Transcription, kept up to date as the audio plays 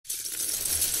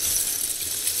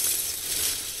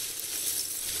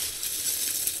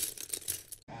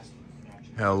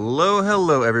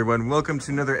Hello everyone. Welcome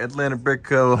to another Atlanta Brick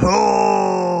Co. haul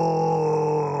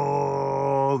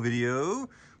video.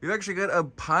 We've actually got a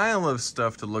pile of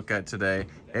stuff to look at today.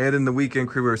 Ed and the weekend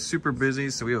crew are super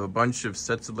busy, so we have a bunch of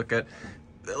sets to look at.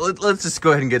 Let's just go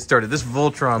ahead and get started. This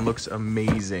Voltron looks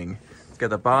amazing. It's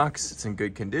got the box, it's in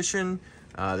good condition.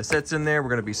 The set's in there, we're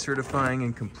gonna be certifying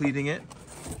and completing it.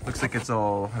 Looks like it's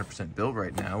all 100% built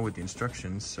right now with the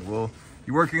instructions, so we'll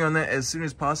be working on that as soon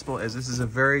as possible, as this is a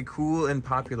very cool and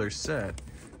popular set.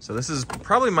 So this is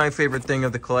probably my favorite thing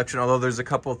of the collection, although there's a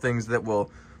couple things that will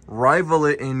rival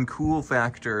it in cool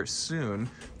factor soon.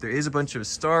 There is a bunch of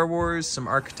Star Wars, some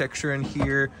architecture in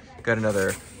here. Got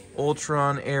another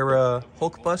Voltron era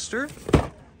Hulkbuster.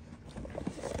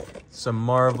 Some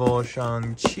Marvel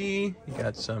Shang-Chi. You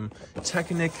got some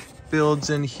Technic builds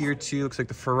in here too. Looks like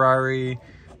the Ferrari,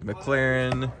 the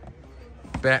McLaren,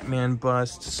 Batman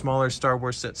bust, smaller Star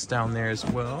Wars sets down there as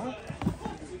well.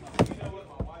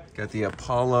 Got the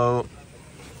Apollo.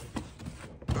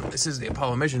 This is the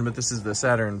Apollo mission, but this is the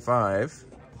Saturn V.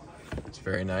 It's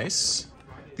very nice.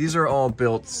 These are all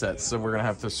built sets, so we're gonna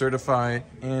have to certify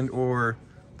and or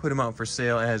put them out for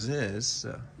sale as is.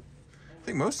 So I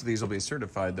think most of these will be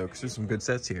certified though, because there's some good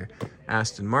sets here.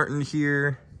 Aston Martin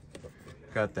here.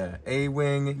 Got the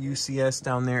A-Wing UCS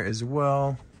down there as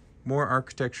well. More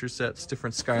architecture sets,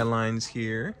 different skylines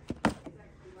here. A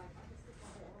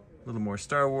little more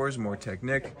Star Wars, more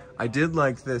Technic. I did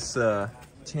like this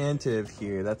Tantive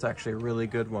here. That's actually a really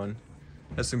good one.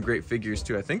 Has some great figures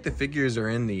too. I think the figures are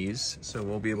in these, so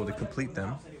we'll be able to complete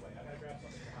them.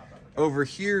 Over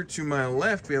here to my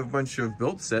left, we have a bunch of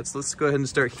built sets. Let's go ahead and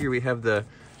start here. We have the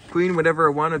Queen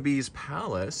Whatever Wannabe's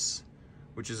Palace,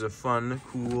 which is a fun,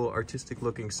 cool, artistic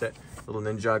looking set. Little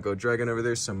Ninjago dragon over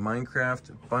there, some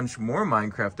Minecraft, a bunch more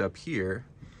Minecraft up here,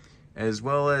 as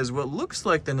well as what looks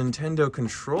like the Nintendo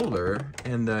controller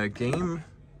and the game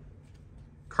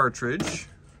cartridge.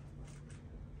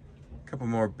 A couple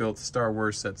more built Star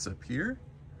Wars sets up here.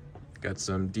 Got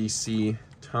some DC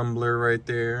tumbler right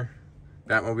there,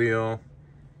 Batmobile,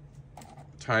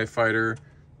 TIE Fighter,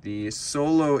 the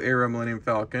Solo era Millennium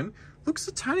Falcon. Looks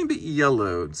a tiny bit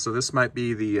yellowed, so this might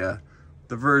be the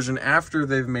version after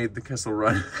they've made the Kessel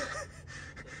Run.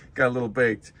 Got a little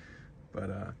baked,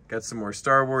 but got some more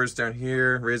Star Wars down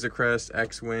here, Razor Crest,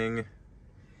 X-Wing,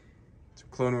 some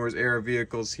Clone Wars era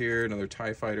vehicles here, another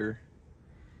TIE Fighter.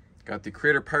 Got the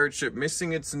Creator Pirate Ship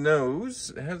missing its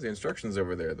nose. It has the instructions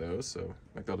over there though, so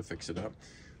might be able to fix it up.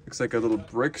 Looks like a little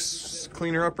bricks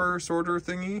cleaner upper sorter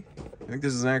thingy. I think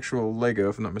this is an actual Lego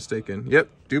if I'm not mistaken. Yep,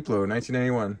 Duplo,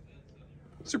 1991.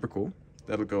 Super cool.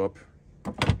 That'll go up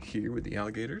here with the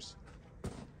alligators.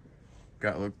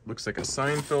 Looks like a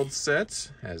Seinfeld set.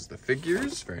 Has the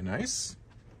figures, very nice.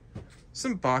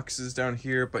 Some boxes down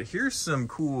here, but here's some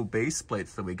cool base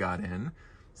plates that we got in.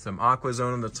 Some Aqua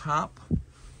Zone on the top,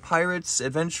 Pirates,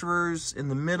 Adventurers in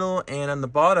the middle, and on the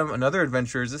bottom, another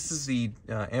Adventurers. This is the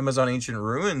Amazon Ancient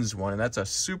Ruins one, and that's a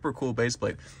super cool base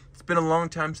plate. It's been a long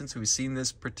time since we've seen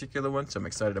this particular one, so I'm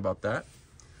excited about that.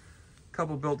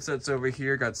 Couple built sets over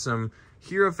here. Got some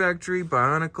Hero Factory,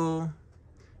 Bionicle,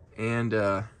 and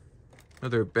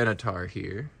another Benatar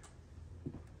here.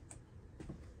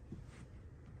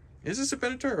 Is this a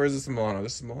Benatar or is this a Milano?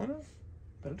 This is Milano?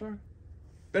 Benatar?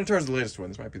 Benatar is the latest one.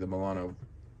 This might be the Milano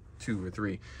 2 or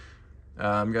 3.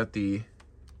 Got the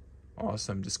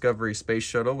awesome Discovery Space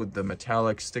Shuttle with the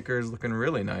metallic stickers looking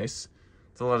really nice.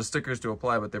 It's a lot of stickers to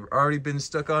apply, but they've already been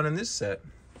stuck on in this set.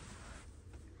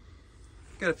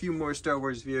 Got a few more Star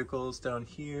Wars vehicles down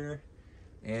here,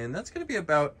 and that's going to be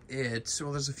about it. So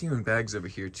there's a few in bags over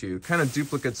here too, kind of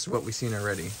duplicates what we've seen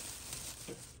already.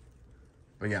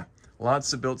 But yeah,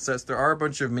 lots of built sets. There are a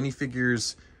bunch of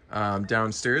minifigures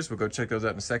downstairs. We'll go check those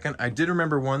out in a second. I did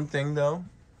remember one thing though.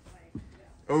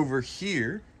 Over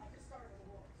here,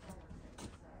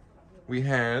 we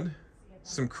had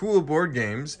some cool board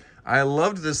games. I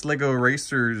loved this Lego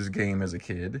Racers game as a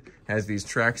kid. Has these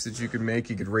tracks that you could make.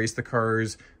 You could race the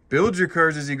cars, build your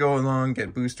cars as you go along,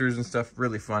 get boosters and stuff.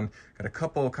 Really fun. Got a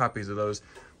couple of copies of those.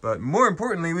 But more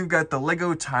importantly, we've got the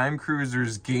Lego Time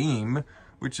Cruisers game,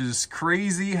 which is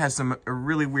crazy. Has some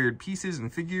really weird pieces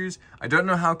and figures. I don't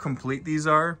know how complete these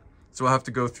are, so we'll have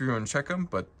to go through and check them.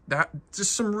 But that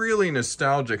just some really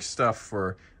nostalgic stuff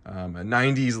for a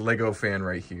 90s Lego fan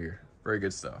right here. Very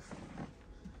good stuff.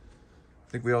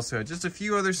 I think we also had just a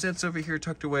few other sets over here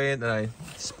tucked away that I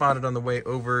spotted on the way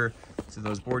over to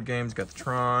those board games. Got the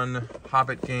Tron,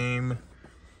 Hobbit game,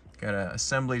 got a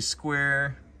Assembly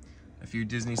Square, a few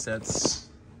Disney sets,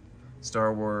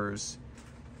 Star Wars.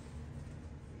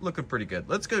 Looking pretty good.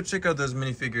 Let's go check out those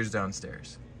minifigures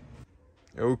downstairs.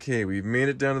 Okay, we've made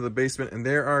it down to the basement, and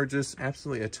there are just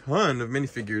absolutely a ton of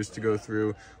minifigures to go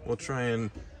through. We'll try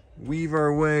and weave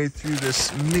our way through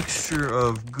this mixture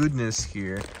of goodness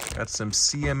here. Got some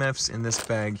CMFs in this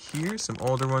bag here, some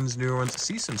older ones, newer ones. I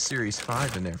see some Series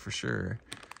 5 in there for sure.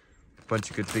 Bunch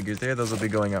of good figures there. Those will be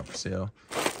going out for sale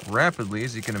rapidly,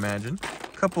 as you can imagine.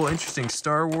 A couple interesting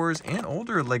Star Wars and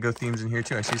older Lego themes in here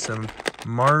too. I see some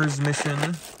Mars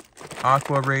Mission,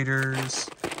 Aqua Raiders,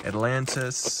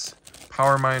 Atlantis,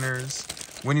 Power Miners,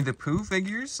 Winnie the Pooh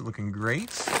figures, looking great.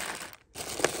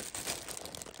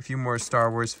 A few more Star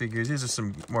Wars figures. These are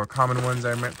some more common ones,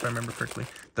 if I remember correctly.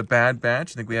 The Bad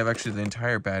Batch. I think we have actually the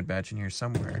entire Bad Batch in here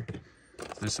somewhere. So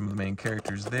there's some of the main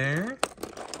characters there.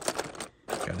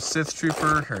 Got a Sith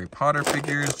Trooper, Harry Potter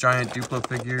figures, giant Duplo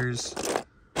figures.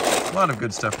 A lot of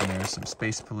good stuff in there. Some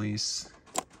Space Police.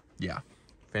 Yeah,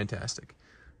 fantastic.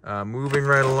 Moving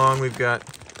right along, we've got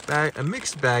a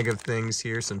mixed bag of things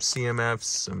here. Some CMFs,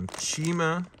 some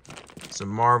Shima, some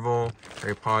Marvel,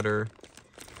 Harry Potter.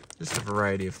 Just a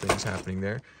variety of things happening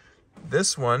there.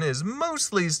 This one is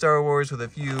mostly Star Wars with a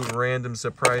few random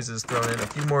surprises thrown in. A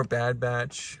few more Bad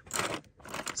Batch.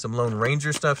 Some Lone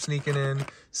Ranger stuff sneaking in.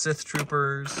 Sith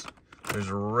Troopers. There's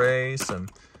Rey. Some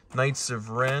Knights of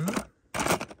Ren.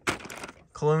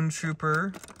 Clone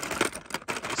Trooper.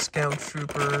 Scout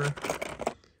Trooper.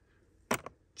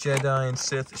 Jedi and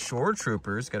Sith Shore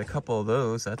Troopers. Got a couple of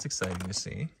those. That's exciting to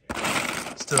see.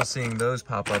 Still seeing those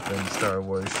pop up in Star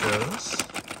Wars shows.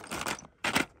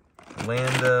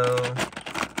 Lando.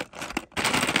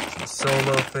 Some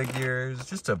Solo figures.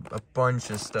 Just a bunch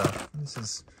of stuff. This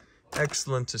is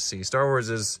excellent to see. Star Wars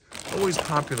is always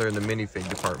popular in the minifig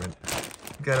department.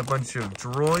 We've got a bunch of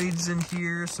droids in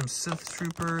here. Some Sith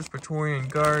Troopers, Praetorian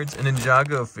Guards, an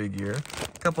Ninjago figure.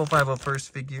 A couple 501st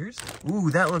figures.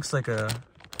 Ooh, that looks like a...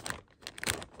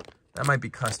 That might be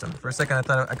custom. For a second, I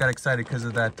thought I got excited because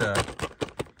of that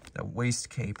waist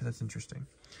cape. That's interesting.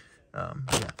 Yeah,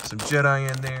 some Jedi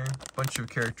in there. A bunch of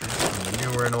characters from the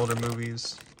newer and older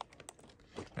movies.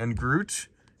 And Groot.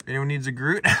 If anyone needs a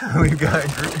Groot, we've got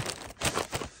Groot.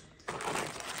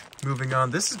 Moving on,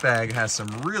 this bag has some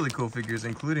really cool figures,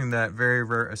 including that very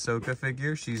rare Ahsoka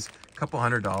figure. She's a couple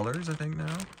 $100, I think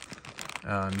now.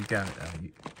 You got,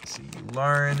 see,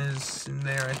 Lauren is in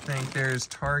there, I think. There's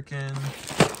Tarkin.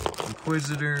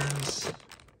 Inquisitors,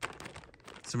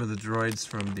 some of the droids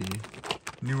from the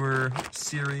newer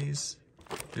series.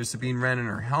 There's Sabine Wren in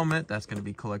her helmet. That's going to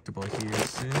be collectible here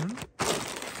soon.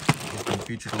 It's been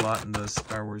featured a lot in the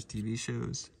Star Wars TV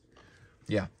shows.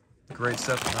 Yeah, great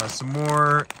stuff. Some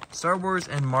more Star Wars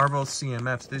and Marvel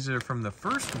CMFs. These are from the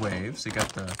first wave. So you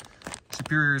got the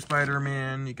Superior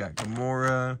Spider-Man, you got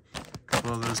Gamora, a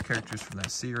couple of those characters from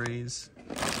that series,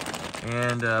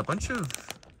 and a bunch of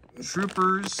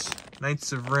Troopers,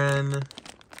 Knights of Ren,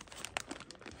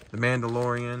 The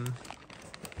Mandalorian.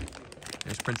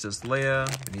 There's Princess Leia.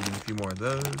 Been needing a few more of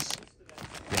those.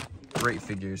 Yeah, great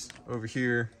figures. Over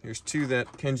here, here's two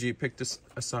that Kenji picked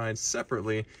aside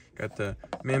separately. Got the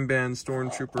Mimban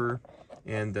Stormtrooper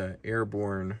and the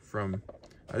Airborne from...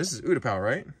 this is Utapau,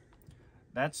 right?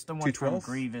 That's the one 212?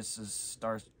 from Grievous's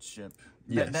Starship.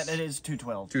 Yes. That is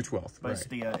 212. 212, but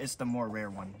right. it's the more rare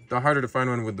one. The harder to find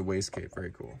one with the waist cape.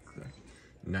 Very cool.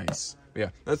 Nice.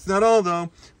 Yeah, that's not all though.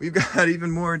 We've got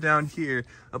even more down here.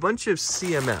 A bunch of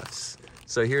CMFs.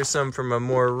 So here's some from a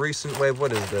more recent wave.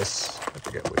 What is this? I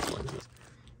forget which one is this.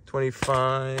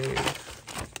 25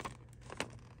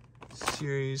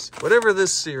 series. Whatever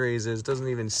this series is, doesn't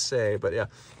even say. But yeah,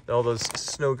 all those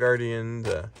Snow Guardian,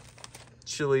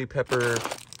 chili pepper,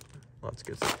 lots of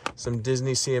good stuff. Some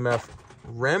Disney CMF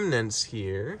remnants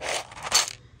here.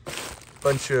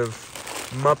 Bunch of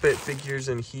Muppet figures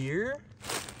in here.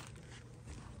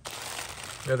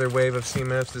 Another wave of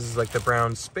CMFs. This is like the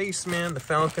brown spaceman, the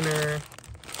Falconer.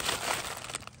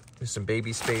 There's some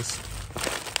baby space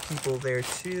people there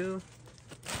too.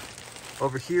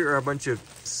 Over here are a bunch of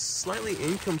slightly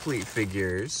incomplete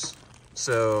figures.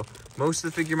 So most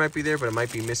of the figure might be there, but it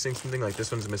might be missing something. Like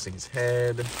this one's missing his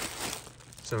head.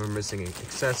 Some are missing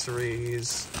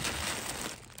accessories.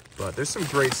 But there's some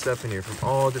great stuff in here from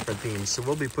all different themes. So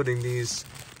we'll be putting these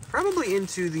probably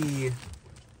into the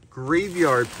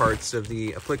graveyard parts of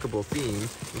the applicable theme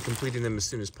and completing them as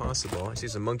soon as possible. I see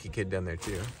some Monkey Kid down there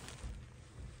too.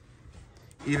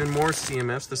 Even more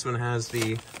CMFs. This one has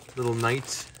the little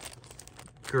Night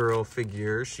Girl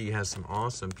figure. She has some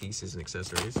awesome pieces and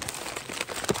accessories.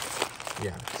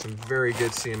 Yeah, some very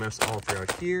good CMFs all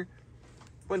throughout here.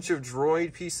 Bunch of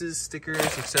droid pieces, stickers,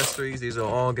 accessories. These will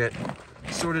all get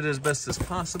sorted as best as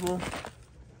possible.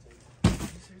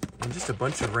 And just a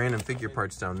bunch of random figure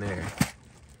parts down there.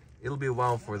 It'll be a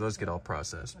while before those get all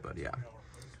processed, but yeah.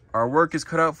 our work is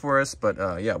cut out for us, but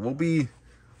yeah, we'll be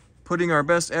putting our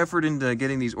best effort into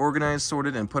getting these organized,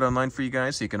 sorted, and put online for you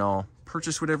guys so you can all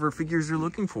purchase whatever figures you're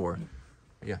looking for.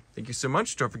 Yeah, thank you so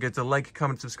much. Don't forget to like,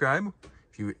 comment, subscribe.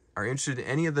 If you are interested in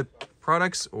any of the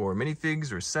products or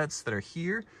minifigs or sets that are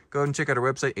here, go ahead and check out our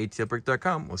website,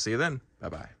 atlbrick.com. We'll see you then.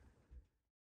 Bye-bye.